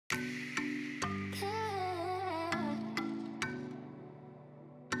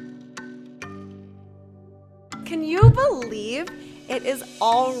Can you believe it is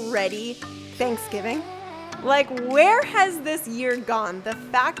already Thanksgiving? Like, where has this year gone? The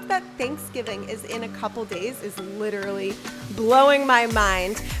fact that Thanksgiving is in a couple days is literally blowing my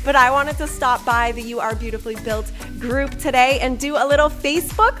mind. But I wanted to stop by the You Are Beautifully Built group today and do a little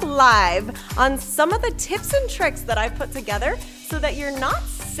Facebook Live on some of the tips and tricks that I've put together so that you're not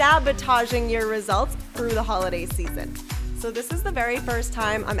sabotaging your results through the holiday season. So this is the very first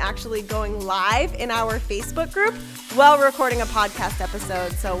time I'm actually going live in our Facebook group while recording a podcast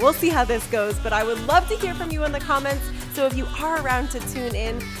episode. So we'll see how this goes, but I would love to hear from you in the comments. So if you are around to tune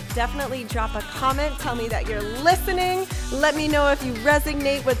in, definitely drop a comment. Tell me that you're listening. Let me know if you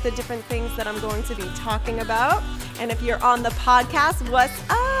resonate with the different things that I'm going to be talking about. And if you're on the podcast, what's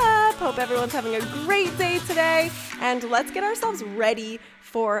up? Hope everyone's having a great day today. And let's get ourselves ready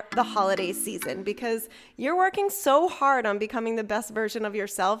for the holiday season, because you're working so hard on becoming the best version of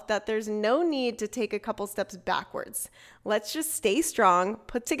yourself that there's no need to take a couple steps backwards. Let's just stay strong,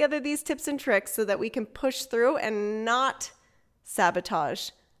 put together these tips and tricks so that we can push through and not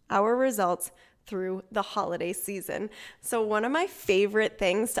sabotage our results through the holiday season. So one of my favorite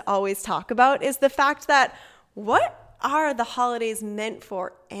things to always talk about is the fact that what are the holidays meant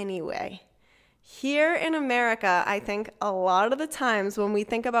for anyway? Here in America, I think a lot of the times when we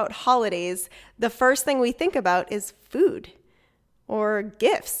think about holidays, the first thing we think about is food or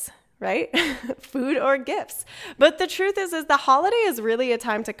gifts, right? Food or gifts. But the truth is the holiday is really a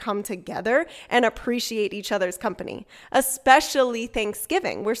time to come together and appreciate each other's company, especially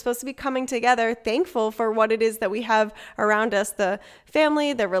Thanksgiving. We're supposed to be coming together, thankful for what it is that we have around us, the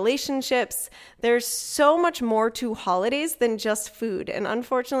family, the relationships. There's so much more to holidays than just food. And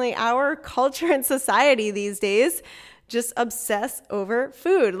unfortunately, our culture and society these days just obsess over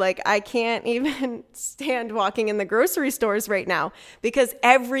food. Like, I can't even stand walking in the grocery stores right now because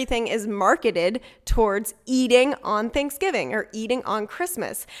everything is marketed towards eating on Thanksgiving or eating on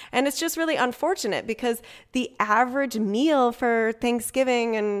Christmas. And it's just really unfortunate because the average meal for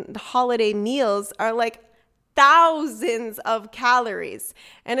Thanksgiving and holiday meals are like thousands of calories.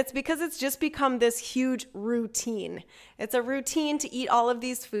 And it's because it's just become this huge routine. It's a routine to eat all of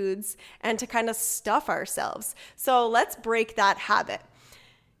these foods and to kind of stuff ourselves. So let's break that habit.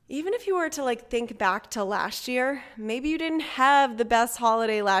 Even if you were to think back to last year, maybe you didn't have the best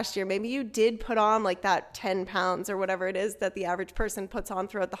holiday last year. Maybe you did put on that 10 pounds or whatever it is that the average person puts on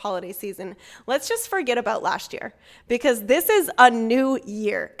throughout the holiday season. Let's just forget about last year because this is a new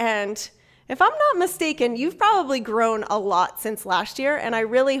year. And if I'm not mistaken, you've probably grown a lot since last year, and I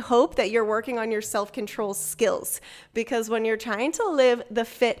really hope that you're working on your self-control skills, because when you're trying to live the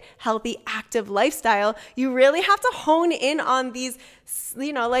fit, healthy, active lifestyle, you really have to hone in on these,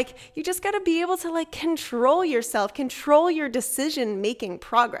 you just got to be able to control yourself, control your decision-making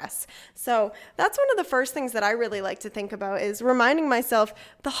progress. So that's one of the first things that I really like to think about is reminding myself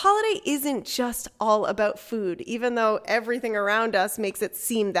the holiday isn't just all about food, even though everything around us makes it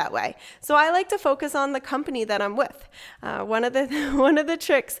seem that way. So I like to focus on the company that I'm with. One of the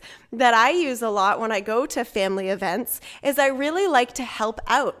tricks that I use a lot when I go to family events is I really like to help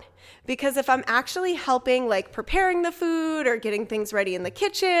out. Because if I'm actually helping, preparing the food or getting things ready in the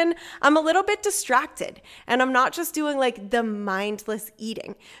kitchen, I'm a little bit distracted. And I'm not just doing the mindless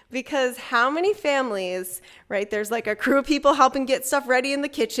eating. Because how many families, right? There's a crew of people helping get stuff ready in the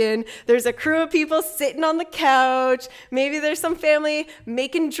kitchen. There's a crew of people sitting on the couch. Maybe there's some family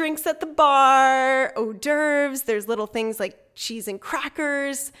making drinks at the bar, hors d'oeuvres. There's little things like cheese and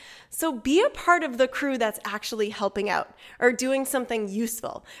crackers. So be a part of the crew that's actually helping out or doing something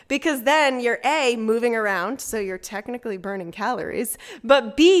useful, because then you're A, moving around, so you're technically burning calories,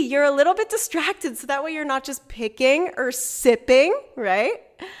 but B, you're a little bit distracted, so that way you're not just picking or sipping, right?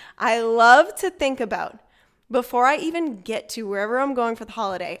 I love to think about, before I even get to wherever I'm going for the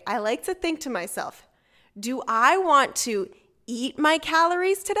holiday, I like to think to myself, do I want to eat my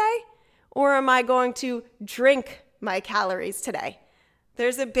calories today, or am I going to drink my calories today?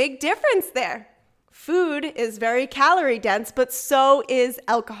 There's a big difference there. Food is very calorie dense, but so is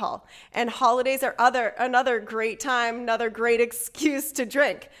alcohol. And holidays are another great time, another great excuse to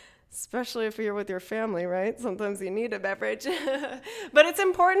drink, especially if you're with your family, right? Sometimes you need a beverage. But it's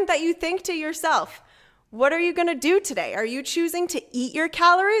important that you think to yourself, what are you going to do today? Are you choosing to eat your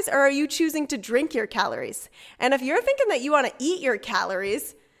calories, or are you choosing to drink your calories? And if you're thinking that you want to eat your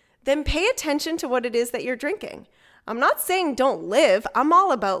calories, then pay attention to what it is that you're drinking. I'm not saying don't live. I'm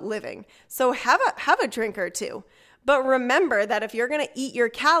all about living. So have a drink or two. But remember that if you're going to eat your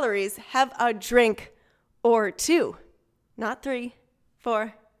calories, have a drink or two. Not 3,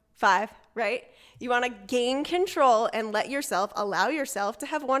 4, 5, right? You want to gain control and allow yourself to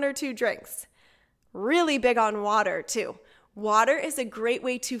have 1 or 2 drinks. Really big on water too. Water is a great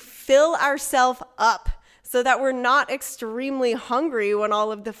way to fill ourselves up so that we're not extremely hungry when all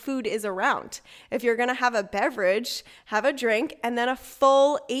of the food is around. If you're going to have a beverage, have a drink, and then a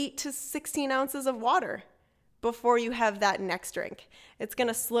full 8 to 16 ounces of water before you have that next drink. It's going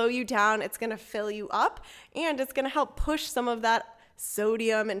to slow you down, it's going to fill you up, and it's going to help push some of that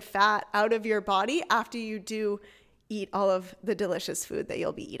sodium and fat out of your body after you do eat all of the delicious food that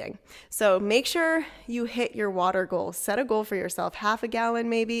you'll be eating. So make sure you hit your water goal. Set a goal for yourself, half a gallon,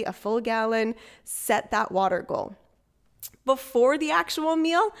 maybe a full gallon. Set that water goal. Before the actual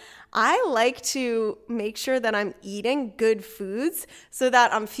meal, I like to make sure that I'm eating good foods so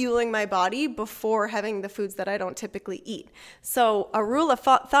that I'm fueling my body before having the foods that I don't typically eat. So a rule of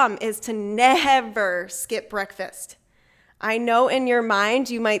thumb is to never skip breakfast. I know in your mind,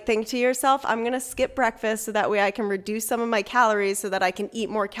 you might think to yourself, I'm going to skip breakfast so that way I can reduce some of my calories so that I can eat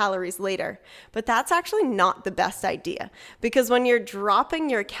more calories later. But that's actually not the best idea, because when you're dropping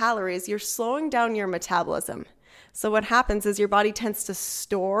your calories, you're slowing down your metabolism. So what happens is your body tends to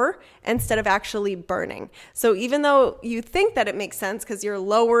store instead of actually burning. So even though you think that it makes sense because you're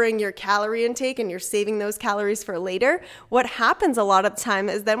lowering your calorie intake and you're saving those calories for later, what happens a lot of the time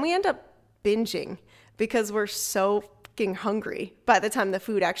is then we end up binging because we're so hungry by the time the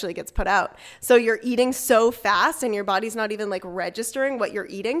food actually gets put out. So you're eating so fast and your body's not even like registering what you're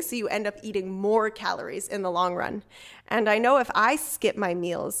eating. So you end up eating more calories in the long run. And I know if I skip my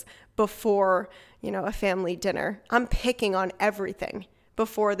meals before, a family dinner, I'm picking on everything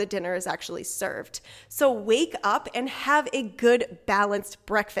before the dinner is actually served. So wake up and have a good balanced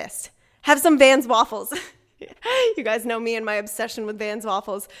breakfast. Have some Vans waffles. You guys know me and my obsession with Vans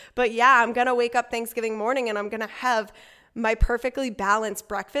waffles. But yeah, I'm going to wake up Thanksgiving morning and I'm going to have my perfectly balanced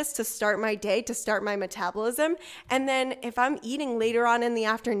breakfast to start my day, to start my metabolism. And then if I'm eating later on in the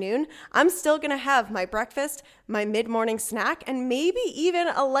afternoon, I'm still going to have my breakfast, my mid-morning snack, and maybe even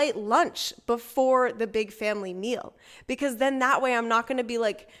a light lunch before the big family meal. Because then that way I'm not going to be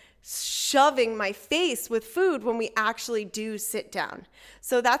like shoving my face with food when we actually do sit down.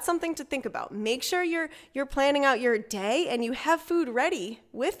 So that's something to think about. Make sure you're planning out your day and you have food ready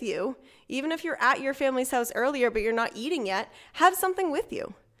with you. Even if you're at your family's house earlier but you're not eating yet, have something with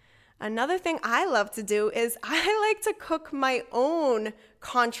you. Another thing I love to do is I like to cook my own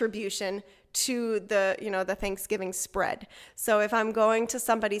contribution to the Thanksgiving spread. So if I'm going to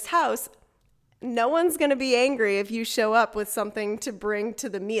somebody's house, no one's going to be angry if you show up with something to bring to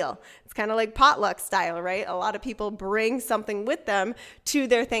the meal. It's kind of like potluck style, right? A lot of people bring something with them to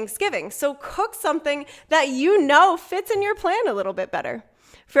their Thanksgiving. So cook something that fits in your plan a little bit better.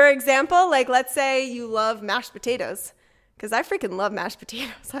 For example, like let's say you love mashed potatoes, because I freaking love mashed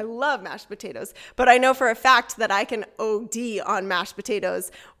potatoes. I love mashed potatoes. But I know for a fact that I can OD on mashed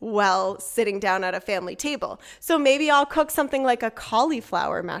potatoes while sitting down at a family table. So maybe I'll cook something like a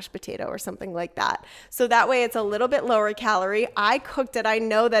cauliflower mashed potato or something like that. So that way it's a little bit lower calorie. I cooked it. I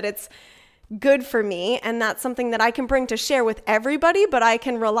know that it's good for me, and that's something that I can bring to share with everybody, but I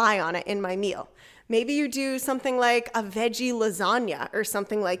can rely on it in my meal. Maybe you do something like a veggie lasagna or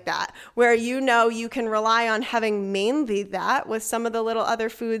something like that, where you can rely on having mainly that with some of the little other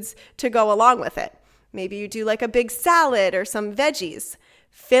foods to go along with it. Maybe you do like a big salad or some veggies.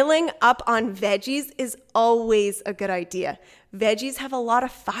 Filling up on veggies is always a good idea. Veggies have a lot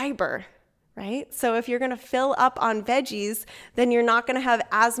of fiber, right? So if you're going to fill up on veggies, then you're not going to have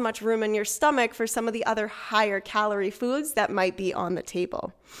as much room in your stomach for some of the other higher calorie foods that might be on the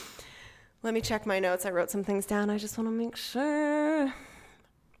table. Let me check my notes. I wrote some things down. I just want to make sure.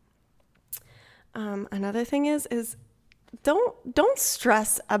 Another thing is don't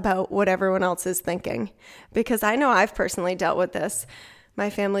stress about what everyone else is thinking, because I know I've personally dealt with this.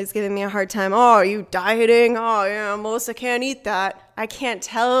 My family's giving me a hard time. Oh, are you dieting? Oh, yeah, Melissa can't eat that. I can't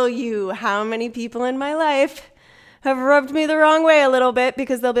tell you how many people in my life have rubbed me the wrong way a little bit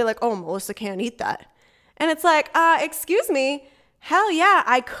because they'll be like, oh, Melissa can't eat that. And it's like, excuse me. Hell yeah,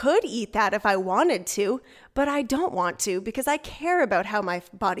 I could eat that if I wanted to, but I don't want to because I care about how my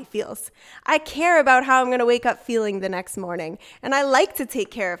body feels. I care about how I'm going to wake up feeling the next morning, and I like to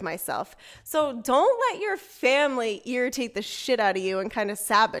take care of myself. So don't let your family irritate the shit out of you and kind of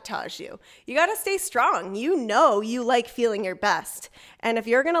sabotage you. You got to stay strong. You like feeling your best. And if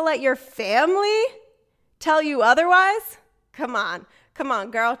you're going to let your family tell you otherwise, come on,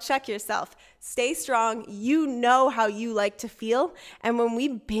 girl, check yourself. Stay strong. You know how you like to feel. And when we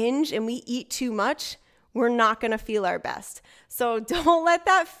binge and we eat too much, we're not going to feel our best. So don't let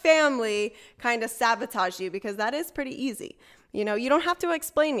that family kind of sabotage you, because that is pretty easy. You don't have to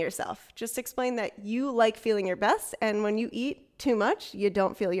explain yourself. Just explain that you like feeling your best. And when you eat too much, you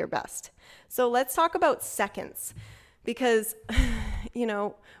don't feel your best. So let's talk about seconds, because,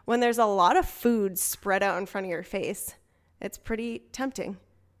 when there's a lot of food spread out in front of your face, it's pretty tempting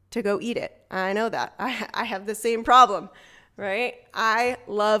to go eat it. I know that. I have the same problem, right? I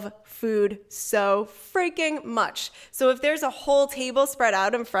love food so freaking much. So if there's a whole table spread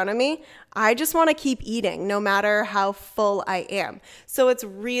out in front of me, I just want to keep eating no matter how full I am. So it's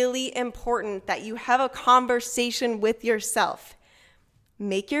really important that you have a conversation with yourself.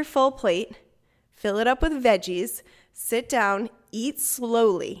 Make your full plate, fill it up with veggies, sit down, eat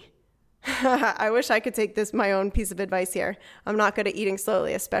slowly. I wish I could take this my own piece of advice here. I'm not good at eating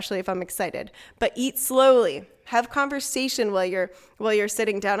slowly, especially if I'm excited. But eat slowly. Have conversation while you're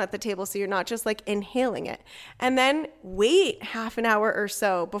sitting down at the table, so you're not just like inhaling it. And then wait half an hour or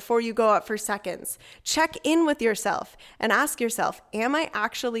so before you go up for seconds. Check in with yourself and ask yourself, am I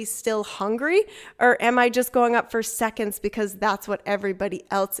actually still hungry, or am I just going up for seconds because that's what everybody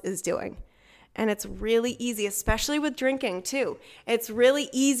else is doing? And it's really easy, especially with drinking too. It's really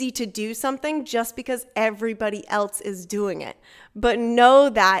easy to do something just because everybody else is doing it. But know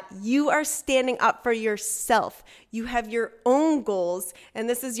that you are standing up for yourself. You have your own goals, and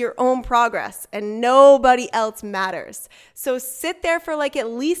this is your own progress, and nobody else matters. So sit there for like at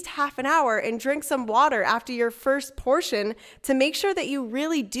least half an hour and drink some water after your first portion to make sure that you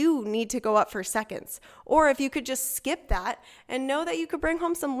really do need to go up for seconds. Or if you could just skip that and know that you could bring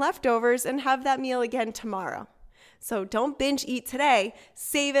home some leftovers and have that meal again tomorrow. So don't binge eat today,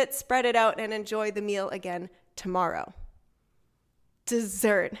 save it, spread it out, and enjoy the meal again tomorrow.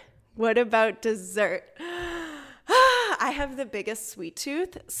 Dessert. What about dessert? I have the biggest sweet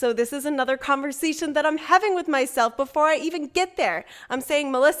tooth, so this is another conversation that I'm having with myself before I even get there. I'm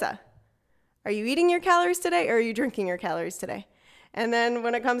saying, Melissa, are you eating your calories today, or are you drinking your calories today? And then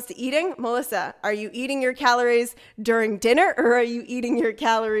when it comes to eating, Melissa, are you eating your calories during dinner, or are you eating your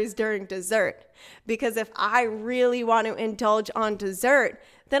calories during dessert? Because if I really want to indulge on dessert,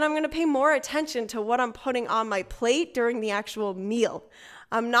 then I'm going to pay more attention to what I'm putting on my plate during the actual meal.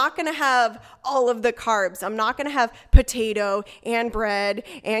 I'm not going to have all of the carbs. I'm not going to have potato and bread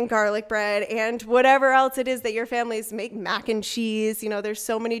and garlic bread and whatever else it is that your families make, mac and cheese. There's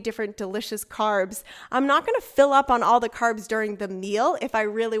so many different delicious carbs. I'm not going to fill up on all the carbs during the meal if I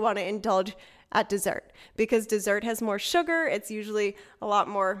really want to indulge at dessert, because dessert has more sugar. It's usually a lot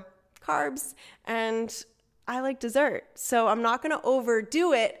more carbs, and I like dessert. So I'm not going to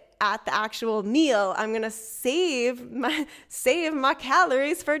overdo it at the actual meal. I'm going to save my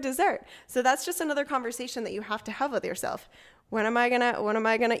calories for dessert. So that's just another conversation that you have to have with yourself. When am I going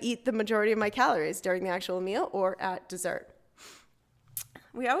to eat the majority of my calories, during the actual meal or at dessert?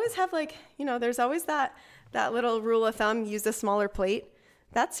 We always have there's always that little rule of thumb, use a smaller plate.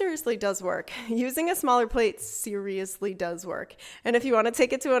 That seriously does work. Using a smaller plate seriously does work. And if you want to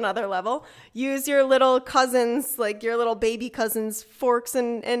take it to another level, use your little cousins, like your little baby cousins' forks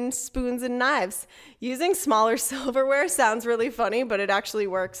and spoons and knives. Using smaller silverware sounds really funny, but it actually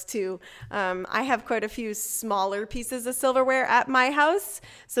works too. I have quite a few smaller pieces of silverware at my house,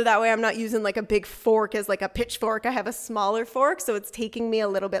 so that way I'm not using like a big fork as like a pitchfork. I have a smaller fork, so it's taking me a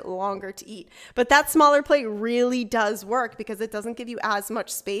little bit longer to eat. But that smaller plate really does work because it doesn't give you as much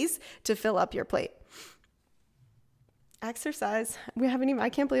space to fill up your plate. Exercise. I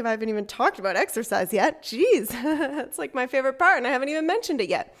can't believe I haven't even talked about exercise yet. Jeez, that's like my favorite part, and I haven't even mentioned it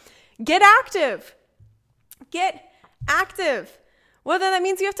yet. Get active. Get active. Whether that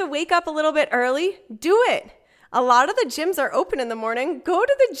means you have to wake up a little bit early, do it. A lot of the gyms are open in the morning. Go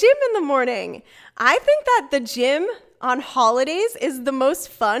to the gym in the morning. I think that the gym on holidays is the most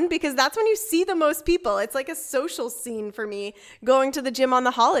fun because that's when you see the most people. It's like a social scene for me going to the gym on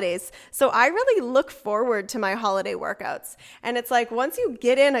the holidays. So I really look forward to my holiday workouts. And it's like once you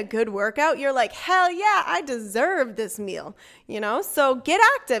get in a good workout, you're like, hell yeah, I deserve this meal. So get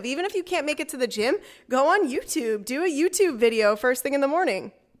active. Even if you can't make it to the gym, go on YouTube, do a YouTube video first thing in the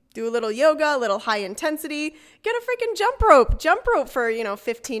morning. Do a little yoga, a little high intensity, get a freaking jump rope for,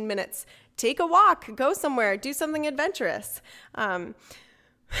 15 minutes. Take a walk, go somewhere, do something adventurous.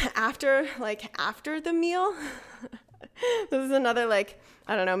 After the meal, this is another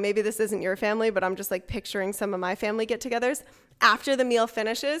I don't know, maybe this isn't your family, but I'm just picturing some of my family get-togethers. After the meal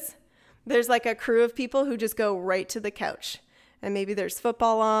finishes, there's a crew of people who just go right to the couch. And maybe there's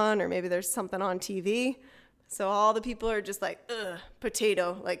football on, or maybe there's something on TV. So all the people are just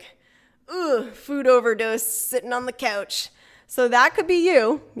potato, food overdose, sitting on the couch. So that could be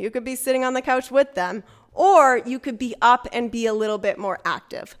you. You could be sitting on the couch with them, or you could be up and be a little bit more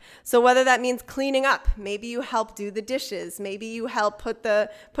active. So whether that means cleaning up, maybe you help do the dishes, maybe you help put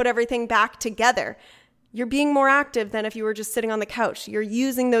everything back together. You're being more active than if you were just sitting on the couch. You're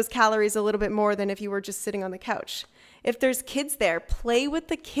using those calories a little bit more than if you were just sitting on the couch. If there's kids there, play with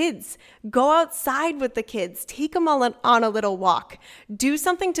the kids. Go outside with the kids. Take them on a little walk. Do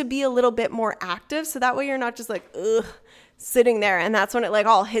something to be a little bit more active so that way you're not just like, sitting there. And that's when it like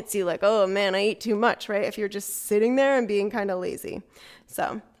all hits you like, oh man, I ate too much, right? If you're just sitting there and being kind of lazy.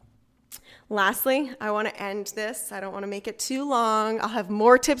 So lastly, I want to end this. I don't want to make it too long. I'll have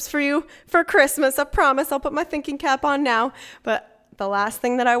more tips for you for Christmas. I promise. I'll put my thinking cap on now. But the last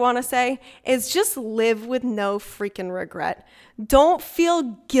thing that I want to say is just live with no freaking regret. Don't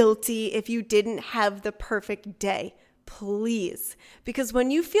feel guilty if you didn't have the perfect day, please. Because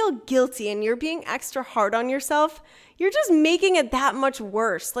when you feel guilty and you're being extra hard on yourself, you're just making it that much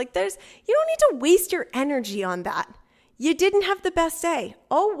worse. Like you don't need to waste your energy on that. You didn't have the best day.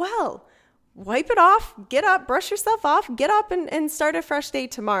 Oh, well. Wipe it off, get up, brush yourself off, get up and start a fresh day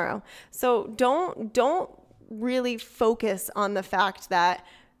tomorrow. So don't really focus on the fact that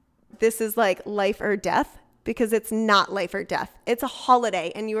this is like life or death, because it's not life or death. It's a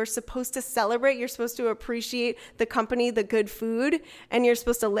holiday and you are supposed to celebrate. You're supposed to appreciate the company, the good food, and you're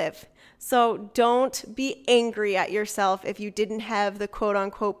supposed to live. So don't be angry at yourself if you didn't have the quote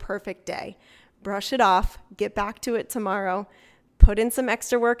unquote perfect day. Brush it off, get back to it tomorrow. Put in some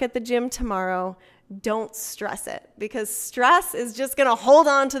extra work at the gym tomorrow. Don't stress it, because stress is just going to hold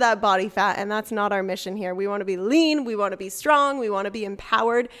on to that body fat, and that's not our mission here. We want to be lean, we want to be strong, we want to be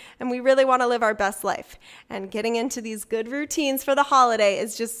empowered, and we really want to live our best life. And getting into these good routines for the holiday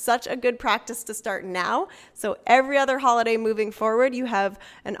is just such a good practice to start now. So every other holiday moving forward, you have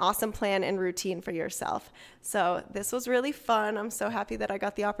an awesome plan and routine for yourself. So this was really fun. I'm so happy that I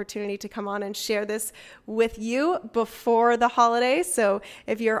got the opportunity to come on and share this with you before the holidays. So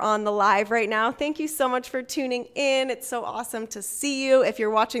if you're on the live right now, thank you so much for tuning in. It's so awesome to see you. If you're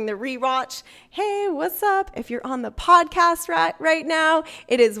watching the rewatch, hey, what's up? If you're on the podcast right now,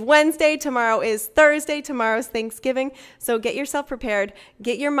 it is Wednesday. Tomorrow is Thursday. Tomorrow's Thanksgiving. So get yourself prepared.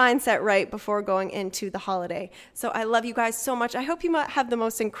 Get your mindset right before going into the holiday. So I love you guys so much. I hope you have the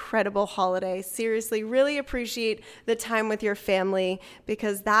most incredible holiday. Seriously, really appreciate the time with your family,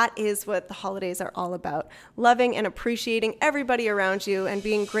 because that is what the holidays are all about. Loving and appreciating everybody around you and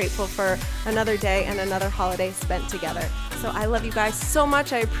being grateful for another day and another holiday spent together. So I love you guys so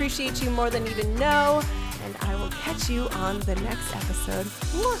much. I appreciate you more than you even know, and I will catch you on the next episode.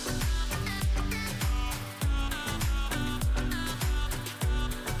 Mwah.